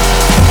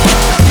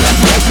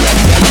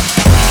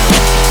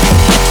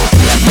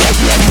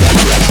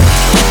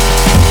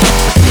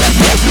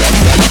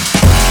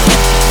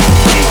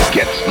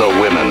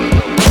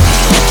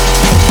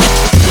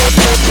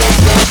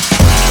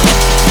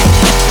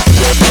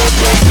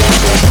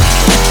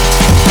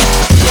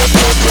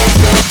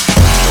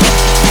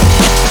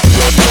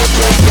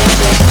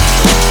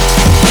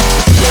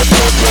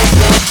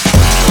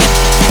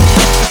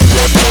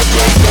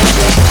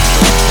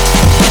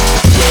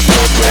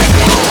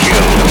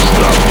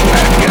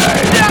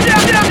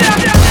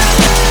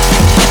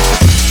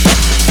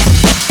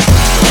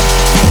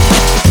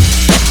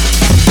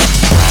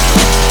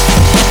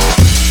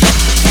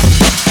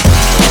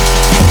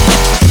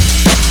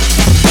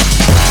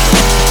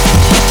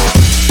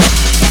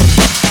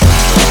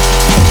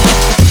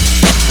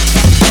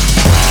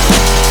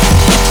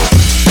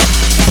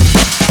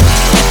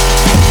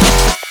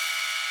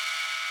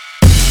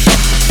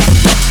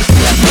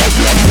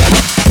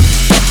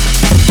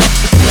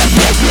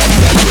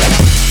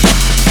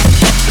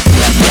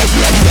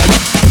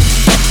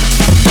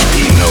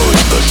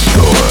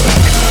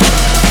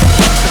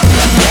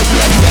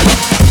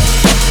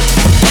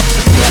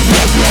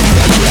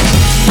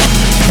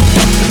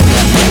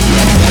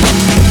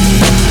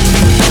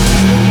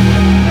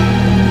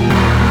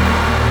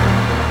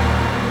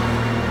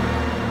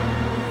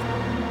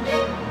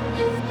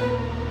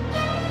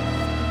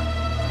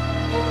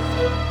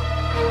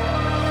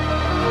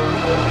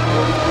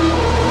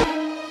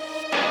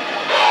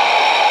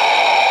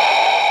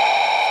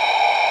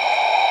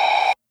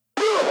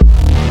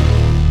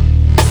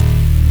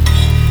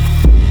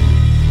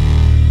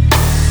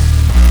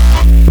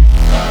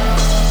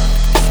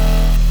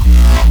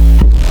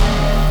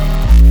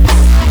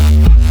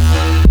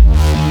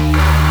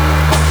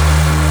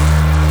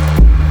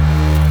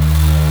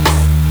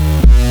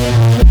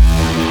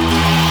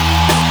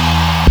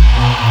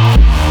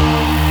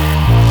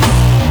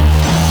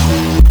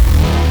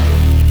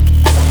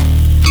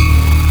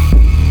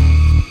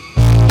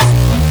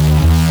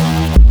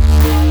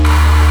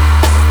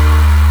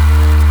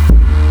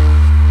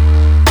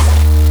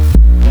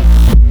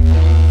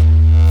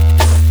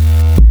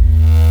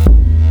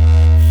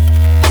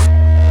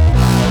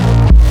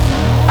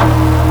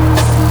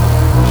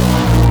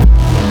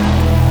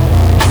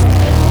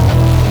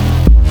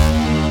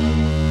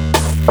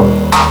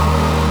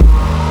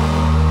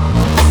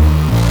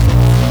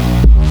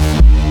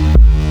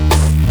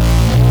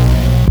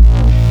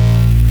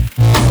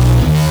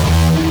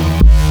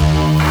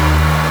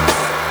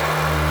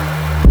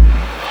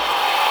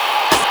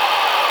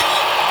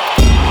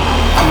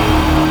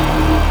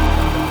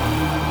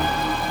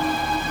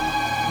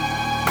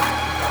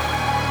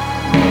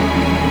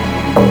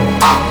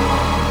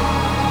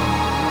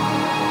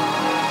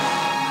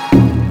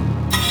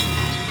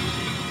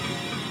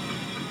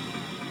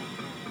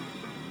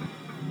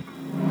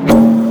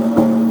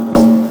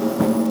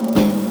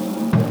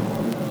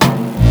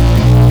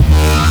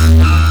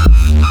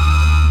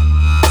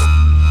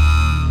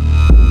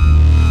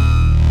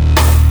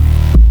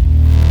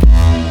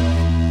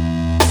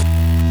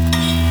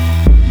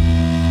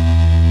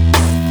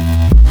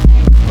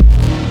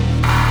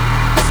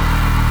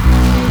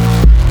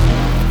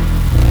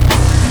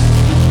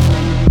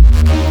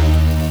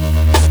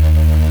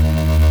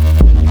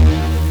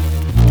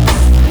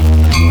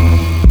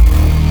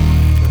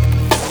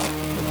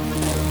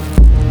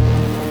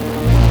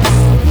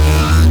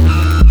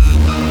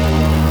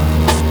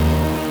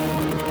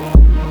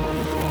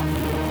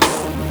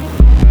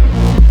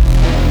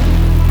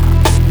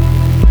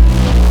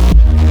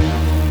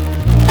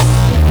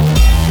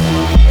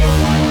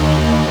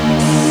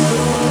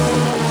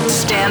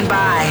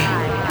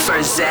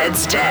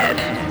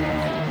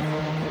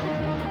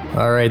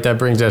 right, that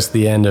brings us to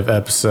the end of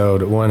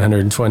episode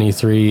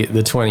 123,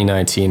 the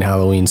 2019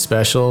 Halloween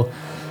special.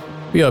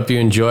 We hope you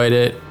enjoyed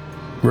it.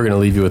 We're going to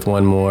leave you with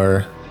one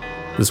more.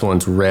 This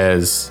one's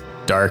Rez,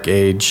 Dark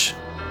Age.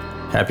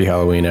 Happy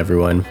Halloween,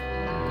 everyone.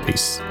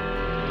 Peace.